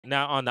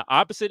Now on the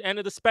opposite end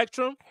of the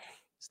spectrum,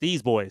 it's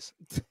these boys.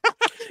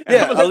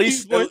 Yeah, at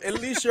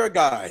least your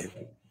guy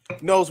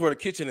knows where the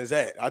kitchen is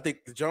at. I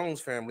think the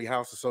Jones family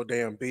house is so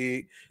damn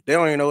big, they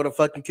don't even know what the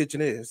fucking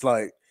kitchen is.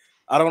 Like,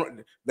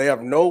 they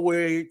have no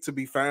way to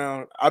be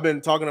found. I've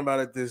been talking about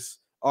it this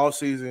all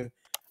season.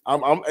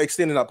 I'm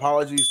extending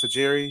apologies to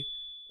Jerry.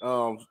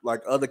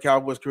 Like other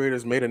Cowboys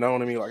creators made it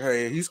known to me, like,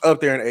 hey, he's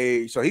up there in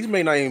age, so he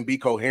may not even be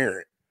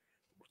coherent.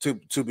 To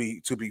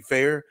be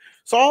fair,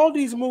 so all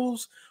these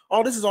moves,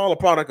 all this is all a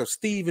product of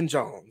Stephen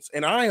Jones,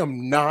 and I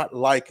am not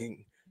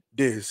liking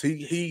this.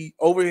 He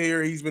over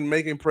here, he's been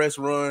making press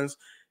runs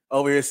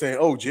over here saying,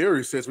 "Oh,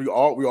 Jerry says we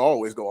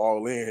always go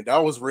all in." That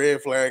was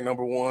red flag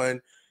number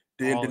one.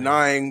 Then all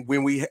denying in.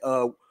 When we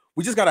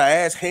just got our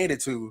ass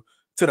handed to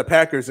the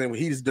Packers, and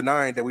he's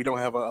denying that we don't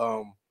have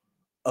a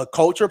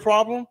culture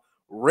problem.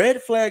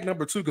 Red flag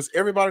number two, because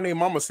everybody named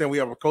Mama saying we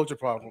have a culture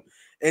problem.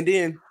 And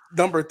then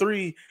number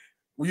three,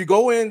 when you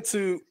go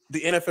into the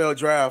NFL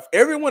draft,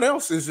 everyone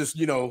else is just,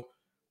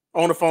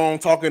 on the phone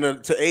talking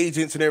to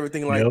agents and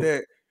everything like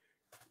that.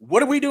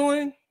 What are we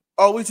doing?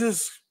 Oh, we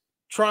just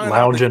trying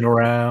lounging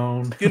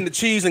around, getting the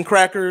cheese and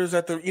crackers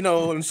at the,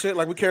 and shit.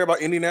 Like we care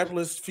about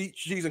Indianapolis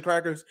cheese and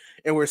crackers,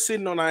 and we're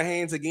sitting on our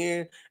hands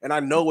again. And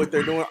I know what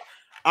they're doing.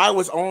 I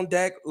was on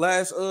Dak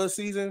last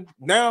season.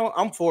 Now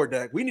I'm for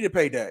Dak. We need to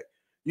pay Dak.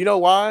 You know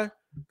why?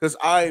 Because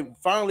I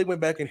finally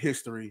went back in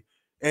history,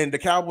 and the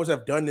Cowboys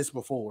have done this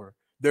before.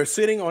 They're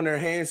sitting on their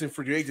hands in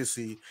free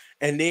agency,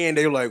 and then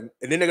they're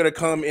gonna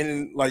come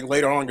in like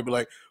later on to be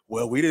like,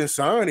 well, we didn't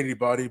sign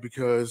anybody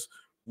because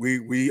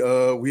we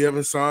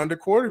haven't signed a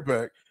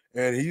quarterback,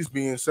 and he's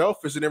being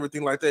selfish and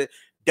everything like that.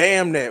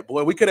 Damn that,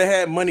 boy. We could have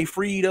had money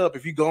freed up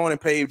if you go on and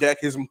pay Dak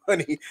his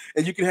money,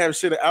 and you can have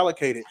shit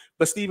allocated.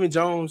 But Stephen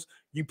Jones,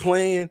 you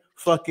playing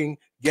fucking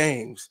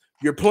games.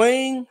 You're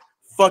playing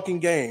fucking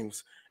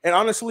games. And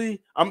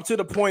honestly, I'm to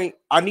the point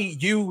I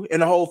need you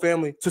and the whole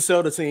family to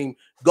sell the team.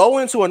 Go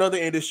into another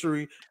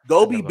industry.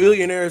 Go be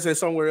billionaires at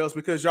somewhere else,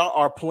 because y'all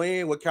are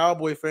playing with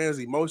Cowboy fans'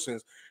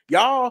 emotions.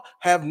 Y'all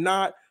have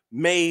not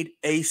made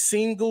a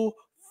single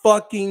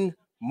fucking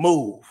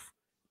move.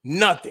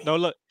 Nothing. No,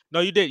 look. No,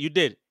 you did. You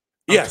did.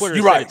 Yes,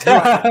 you're right.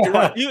 You're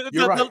right.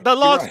 You're right. The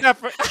long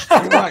snapper.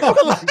 You're right.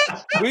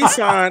 We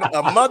signed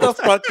a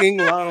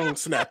motherfucking long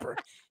snapper.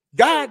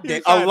 God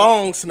damn, a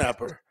long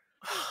snapper.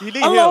 You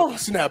need him.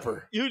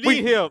 Snapper. You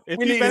need him.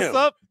 If he mess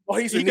up,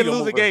 he can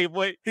lose a game,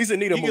 boy. He's a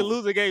needle mover. He can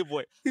lose a game,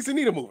 boy. He's a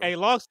needle mover. Hey,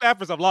 long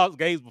snappers have lost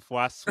games before,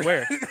 I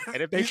swear.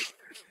 And if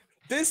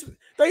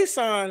they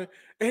signed,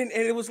 and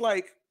it was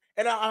like,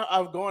 and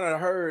I've gone and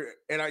heard,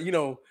 and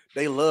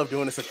they love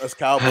doing this as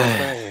Cowboys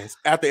fans.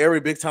 After every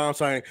big time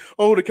signing,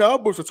 oh, the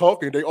Cowboys are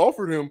talking. They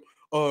offered him,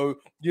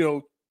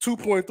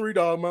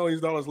 $2.3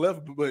 million left,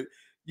 but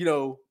we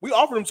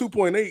offered him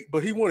 2.8,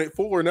 but he wanted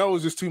 4, and that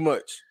was just too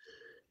much.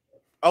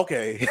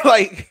 Okay,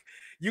 like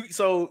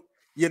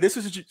this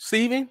is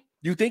Steven.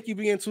 You think you're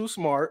being too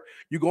smart.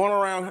 You're going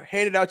around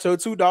handing out your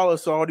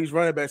 $2 to all these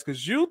running backs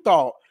because you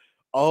thought,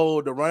 oh,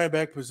 the running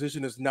back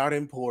position is not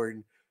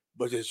important.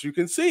 But as you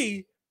can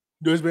see,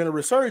 there's been a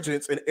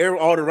resurgence, and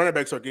all the running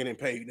backs are getting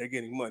paid. They're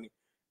getting money.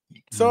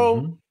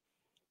 So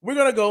we're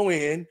gonna go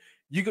in.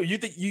 You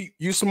think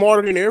you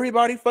smarter than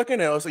everybody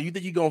fucking else, and you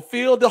think you're gonna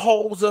fill the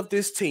holes of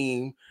this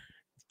team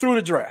through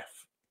the draft.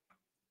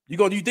 You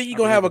think you're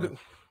gonna have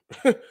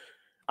a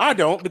I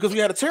don't, because we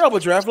had a terrible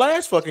draft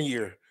last fucking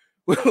year.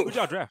 Who'd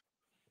y'all draft?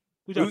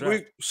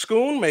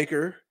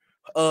 Schoonmaker,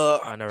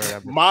 I never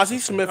have Mozzie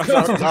Smith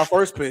was our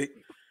first pick.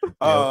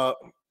 I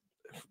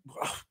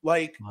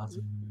think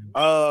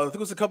it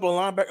was a couple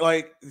of linebackers.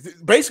 Like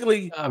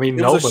basically,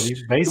 nobody.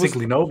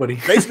 Basically nobody.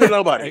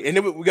 And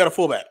then we got a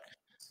fullback.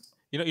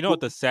 You know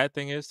what the sad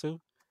thing is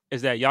too?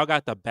 Is that y'all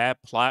got the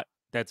bad plot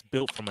that's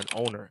built from an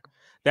owner.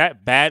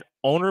 That bad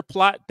owner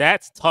plot,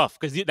 that's tough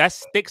because that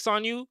sticks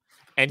on you.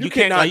 And you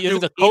cannot do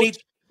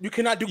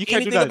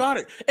anything about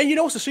it. And you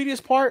know what's the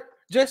shittiest part,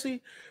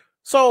 Jesse?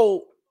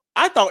 So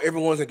I thought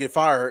everyone's gonna get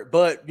fired,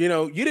 but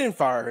you didn't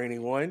fire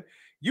anyone.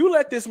 You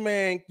let this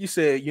man. You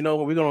said, we're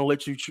gonna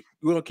let you.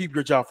 We're gonna keep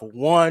your job for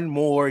one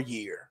more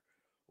year.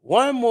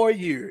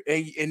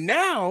 And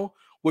now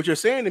what you're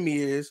saying to me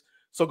is,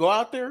 so go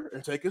out there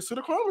and take us to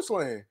the promised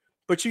land.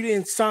 But you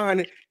didn't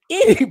sign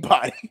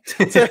anybody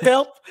to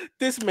help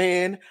this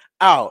man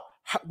out.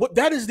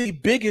 That is the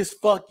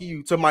biggest fuck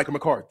you to Mike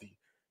McCarthy.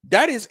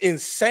 That is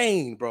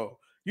insane, bro.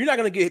 You're not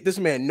gonna get this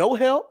man no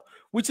help.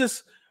 We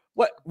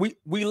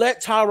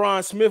let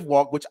Tyron Smith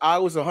walk, which I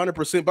was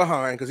 100%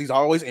 behind because he's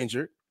always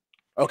injured.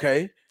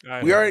 Okay,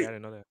 I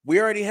didn't know that. We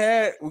already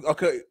had.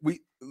 Okay, I'm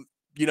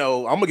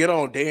gonna get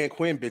on Dan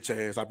Quinn bitch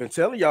ass. I've been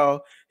telling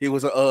y'all he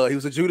was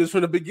a Judas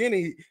from the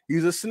beginning.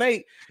 He's a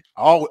snake.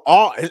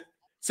 It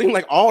seemed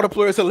like all the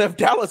players that left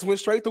Dallas went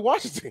straight to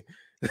Washington.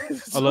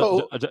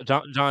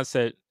 John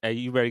said, "Hey,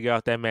 you better get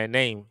out that man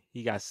name.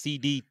 He got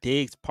CD,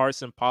 Diggs,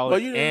 Parson,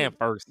 Pollard, and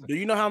Ferguson." Do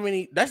you know how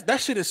many? That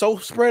shit is so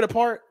spread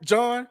apart,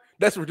 John.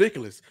 That's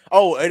ridiculous.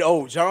 Oh,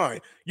 and John,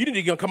 you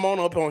need to come on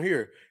up on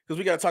here because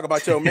we got to talk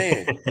about your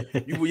man.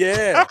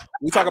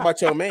 We talk about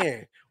your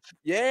man.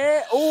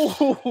 Yeah.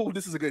 Oh,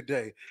 this is a good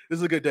day. This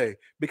is a good day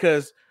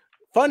because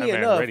funny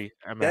enough,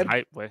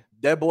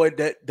 that boy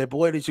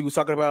that you was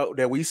talking about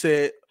that we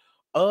said,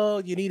 oh,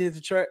 you needed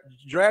to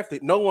draft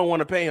it. No one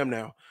want to pay him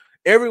now.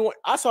 Everyone,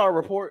 I saw a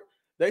report.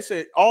 They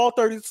said all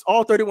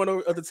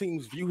 31 other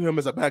teams view him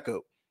as a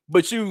backup,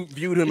 but you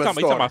viewed him as a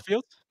starter. You talking about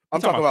Fields?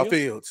 I'm talking about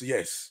Fields.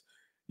 Yes.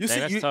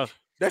 That's tough.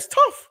 That's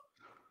tough.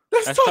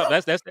 That's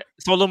tough. That's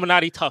so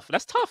Illuminati tough.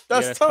 That's tough.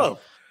 That's tough.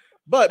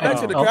 But back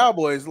to the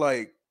Cowboys,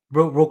 like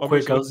real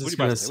quick, I was just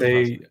gonna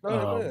say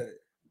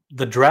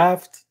the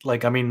draft.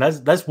 Like, I mean,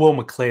 that's Will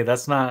McClay.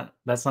 That's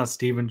not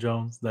Stephen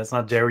Jones. That's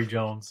not Jerry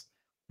Jones.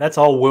 That's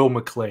all Will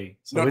McClay.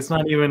 So it's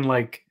not even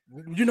like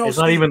it's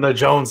not even the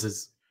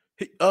Joneses.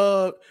 You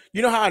know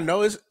how I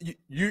know is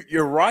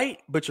you're right,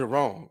 but you're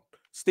wrong.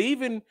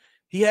 Stephen,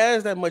 he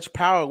has that much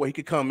power where he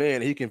could come in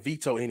and he can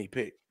veto any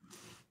pick.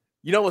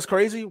 You know what's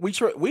crazy?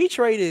 We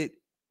traded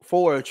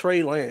for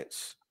Trey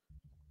Lance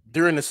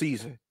during the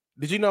season.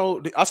 Did you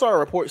know? I saw a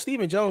report.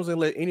 Stephen Jones didn't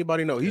let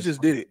anybody know. He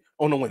just did it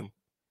on a whim.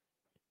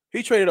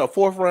 He traded a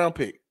 4th round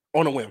pick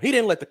on a whim. He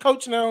didn't let the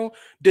coach know.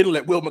 Didn't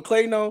let Will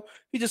McClay know.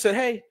 He just said,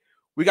 "Hey,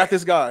 we got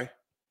this guy."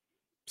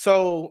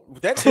 So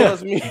that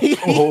tells me.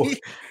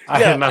 I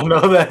did not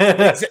know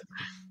that.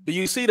 Do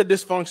you see the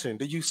dysfunction?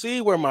 Do you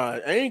see where my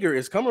anger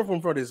is coming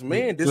from for this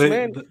man?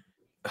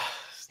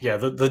 Yeah,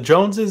 the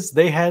Joneses,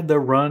 they had their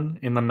run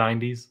in the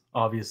 90s,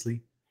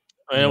 obviously.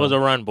 It was a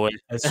run, boy.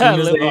 As soon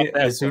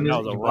as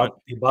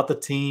he bought the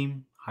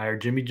team,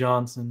 hired Jimmy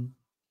Johnson,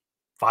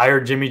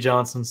 fired Jimmy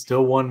Johnson,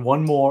 still won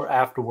one more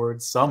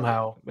afterwards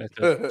somehow,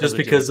 just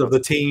because of the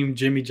team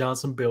Jimmy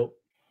Johnson built.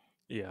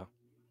 Yeah.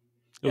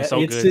 It was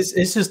so good.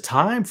 It's just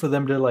time for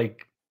them to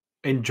like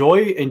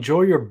enjoy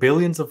your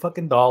billions of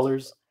fucking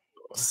dollars,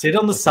 sit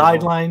on the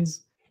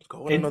sidelines,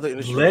 and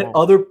let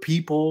other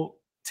people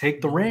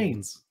take the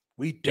reins.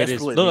 We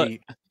desperately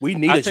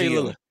need a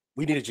GM.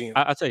 We need a GM.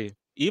 I'll tell you,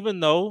 even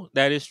though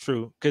that is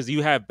true, because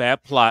you have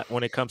bad plot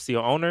when it comes to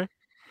your owner.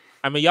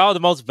 I mean, y'all are the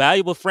most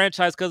valuable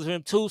franchise because of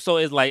him too. So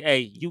it's like,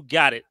 hey, you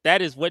got it.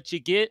 That is what you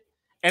get.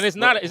 And it's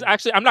not. It's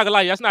actually, I'm not gonna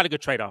lie to you. That's not a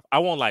good trade off. I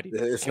won't lie to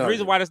you. The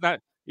reason why it's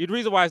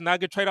not a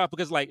good trade off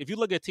because, like, if you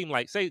look at a team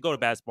like, say, go to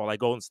basketball, like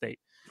Golden State,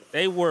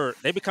 they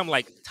become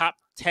like top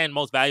 10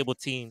 most valuable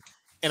team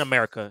in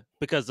America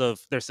because of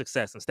their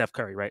success and Steph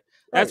Curry, right?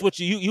 That's what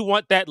you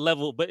want that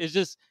level, but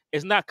it's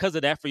not because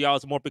of that for y'all.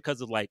 It's more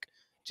because of like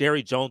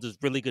Jerry Jones's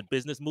really good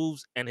business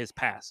moves and his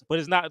past, but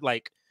it's not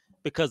like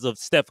because of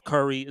Steph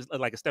Curry. It's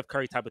like a Steph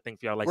Curry type of thing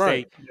for y'all.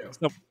 Like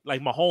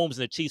like Mahomes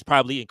and the Chiefs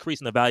probably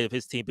increasing the value of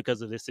his team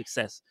because of his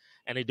success,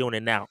 and they're doing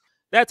it now.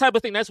 That type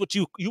of thing. That's what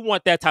you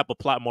want, that type of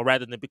plot more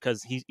rather than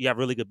because you have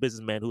really good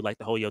businessmen who like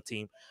to hold your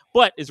team,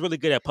 but is really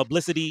good at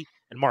publicity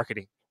and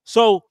marketing.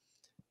 So,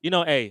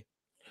 hey.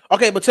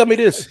 Okay, but tell me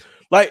this.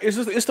 Like,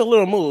 it's the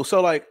little move.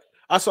 So, like,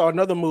 I saw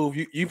another move.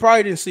 You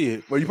probably didn't see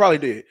it, but you probably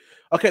did.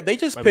 Okay, they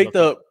just picked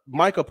up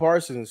Micah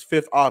Parsons'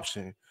 5th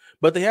option,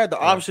 but they had the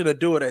option to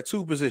do it at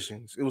 2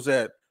 positions. It was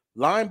at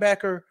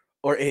linebacker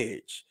or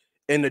edge,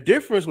 and the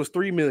difference was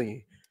 $3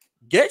 million.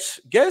 Guess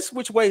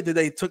which way did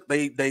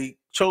they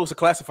chose to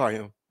classify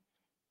him?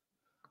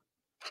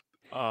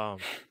 I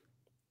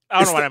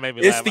don't know why that made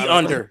me laugh. It's the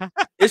under.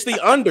 It's the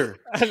under.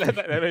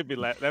 That made me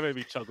laugh. That made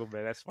me chuckle,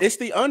 man. That's funny. It's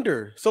the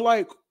under. So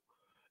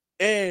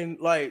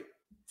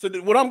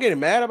what I'm getting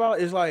mad about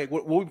is like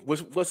what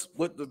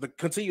the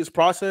continuous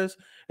process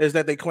is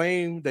that they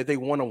claim that they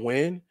want to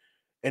win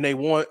and they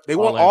want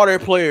all their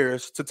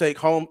players to take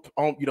home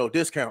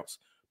discounts,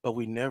 but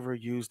we never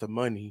use the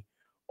money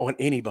on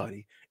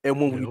anybody. And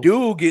when we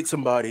do get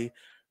somebody,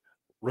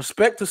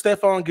 respect to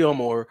Stephon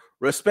Gilmore,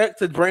 respect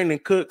to Brandon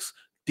Cooks,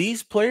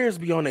 these players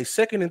be on a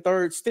 2nd and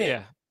 3rd stint.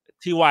 Yeah.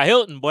 T.Y.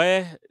 Hilton,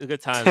 boy,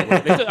 good times.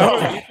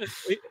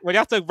 When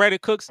y'all took Brandon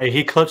Cooks, hey,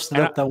 he clutched it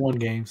up that one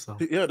game. So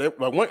that's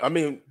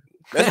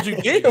what you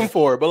get him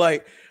for. But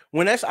like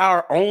when that's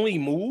our only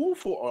move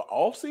for an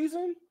off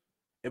season,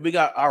 and we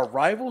got our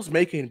rivals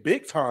making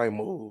big time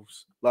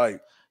moves.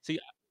 Like, see,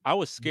 I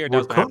was scared that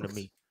was going to happen to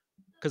me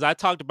because I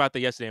talked about that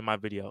yesterday in my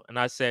video, and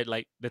I said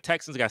like the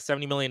Texans got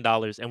 $70 million,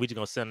 and we just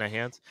gonna sit in their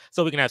hands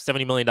so we can have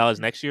 $70 million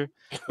next year.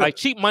 Like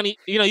cheap money,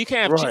 you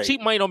can't have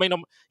cheap money. Don't make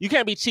no. You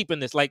can't be cheap in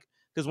this. Like,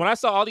 because when I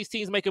saw all these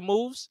teams making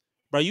moves,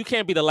 bro, you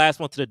can't be the last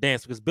one to the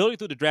dance because building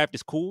through the draft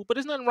is cool, but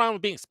there's nothing wrong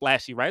with being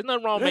splashy, right? There's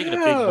nothing wrong with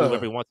making a big move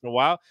every once in a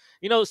while.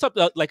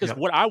 Something like because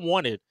what I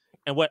wanted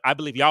and what I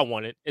believe y'all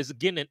wanted is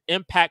getting an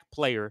impact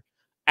player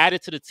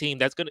added to the team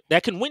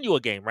that can win you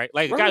a game, right?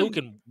 Like a guy who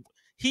can.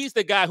 He's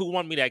the guy who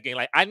won me that game.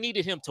 Like I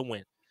needed him to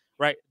win,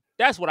 right?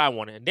 That's what I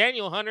wanted. And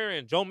Daniel Hunter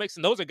and Joe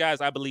Mixon, those are guys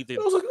I believe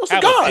that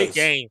have a big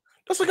game.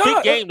 That's a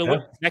big game to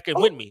win, that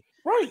can win me.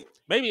 Right.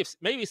 Maybe if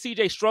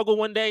CJ struggle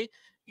one day,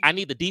 I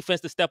need the defense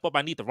to step up.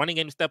 I need the running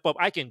game to step up.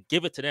 I can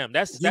give it to them.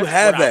 That's what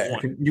I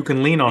want. You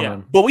can lean on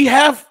them. But we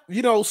have,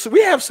 so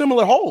we have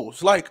similar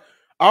holes. Like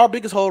our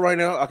biggest hole right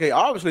now, okay,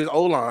 obviously is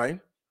O-line.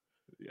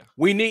 Yeah.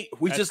 We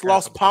just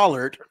lost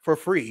Pollard for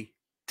free.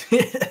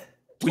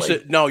 We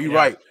should. No, you're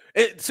right.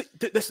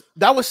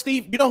 That was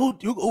Steve. You know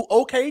who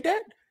okayed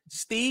that?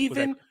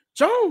 Stephen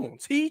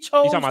Jones. He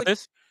chose. You talking about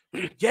this?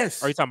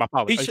 Yes. Or are you talking about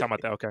Pollard? Are you talking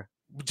about that? Okay.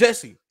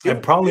 Jesse.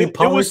 And probably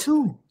Pollard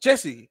too.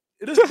 Jesse.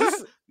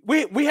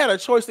 We had a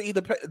choice to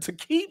either to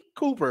keep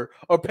Cooper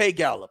or pay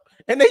Gallup,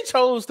 and they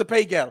chose to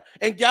pay Gallup.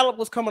 And Gallup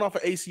was coming off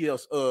of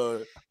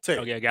ACL. Tape.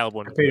 Oh yeah, Gallup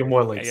won. I paid him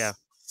more like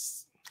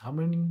how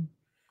many?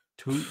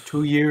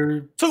 2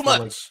 years. Too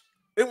much.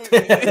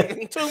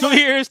 Like, 2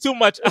 years too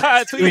much.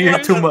 2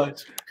 years too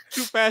much.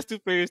 Too fast, too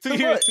furious. 2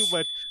 years too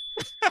much.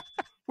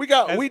 We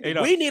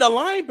need a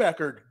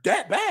linebacker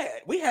that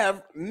bad. We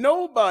have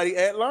nobody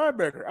at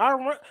linebacker.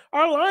 Our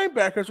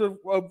linebackers are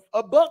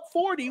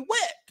 $140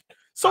 wet.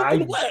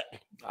 Something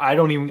wet. I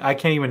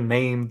can't even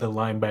name the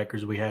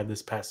linebackers we had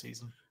this past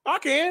season. I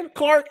can.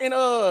 Clark and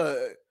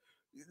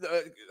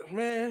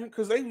man,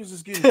 because they was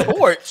just getting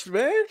torched,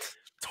 man.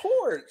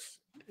 Torched.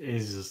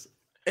 It's just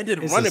and then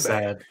running back.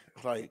 Sad.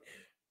 Like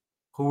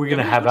who are we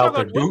gonna have out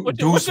there?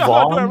 Deuce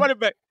Vaughn. Running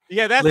back.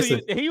 Yeah, that's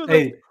he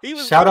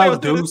was. Shout out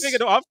Deuce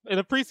in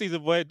the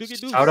preseason, boy.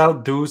 Shout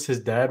out Deuce. His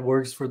dad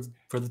works for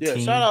the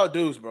team. Shout out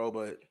Deuce, bro.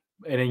 But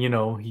and then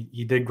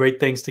he did great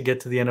things to get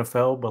to the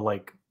NFL, but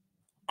like,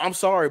 I'm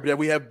sorry, but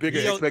we have bigger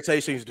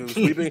expectations, Deuce.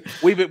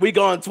 We've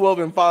gone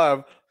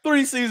 12-5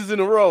 3 seasons in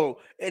a row,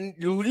 and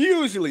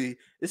usually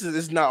this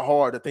is not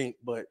hard to think,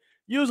 but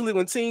usually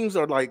when teams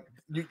are like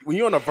when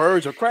you're on the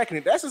verge of cracking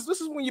it, this is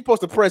when you're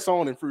supposed to press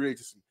on in free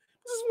agency.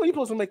 This is when you're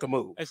supposed to make a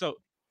move. And so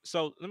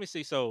let me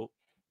see. So,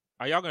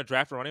 are y'all gonna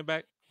draft a running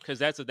back? Because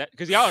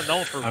because y'all are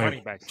known for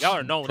running backs. Y'all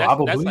are known.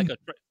 That's like a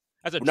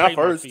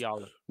trademark for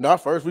y'all.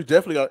 Not first. We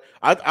definitely got.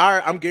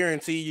 I'm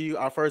guarantee you,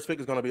 our first pick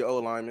is gonna be an O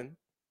lineman.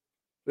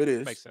 It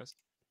is. Makes sense.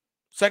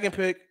 Second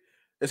pick,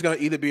 it's gonna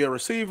either be a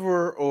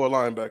receiver or a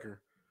linebacker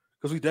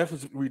because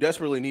we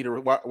desperately need a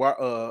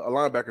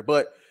linebacker,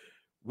 but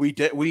we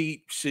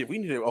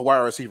need a wide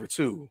receiver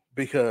too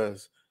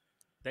because.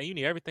 Then you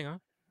need everything, huh?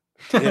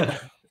 Yeah.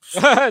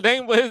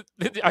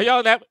 Are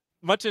y'all that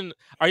much in?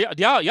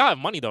 Y'all have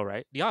money though,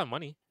 right? Y'all have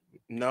money.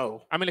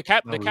 No, I mean the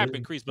cap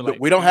increased, but like,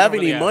 we don't have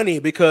any money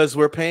because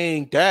we're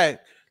paying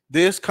Dak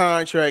this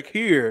contract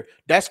here.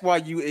 That's why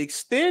you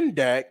extend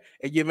Dak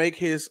and you make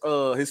his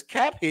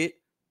cap hit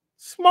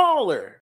smaller.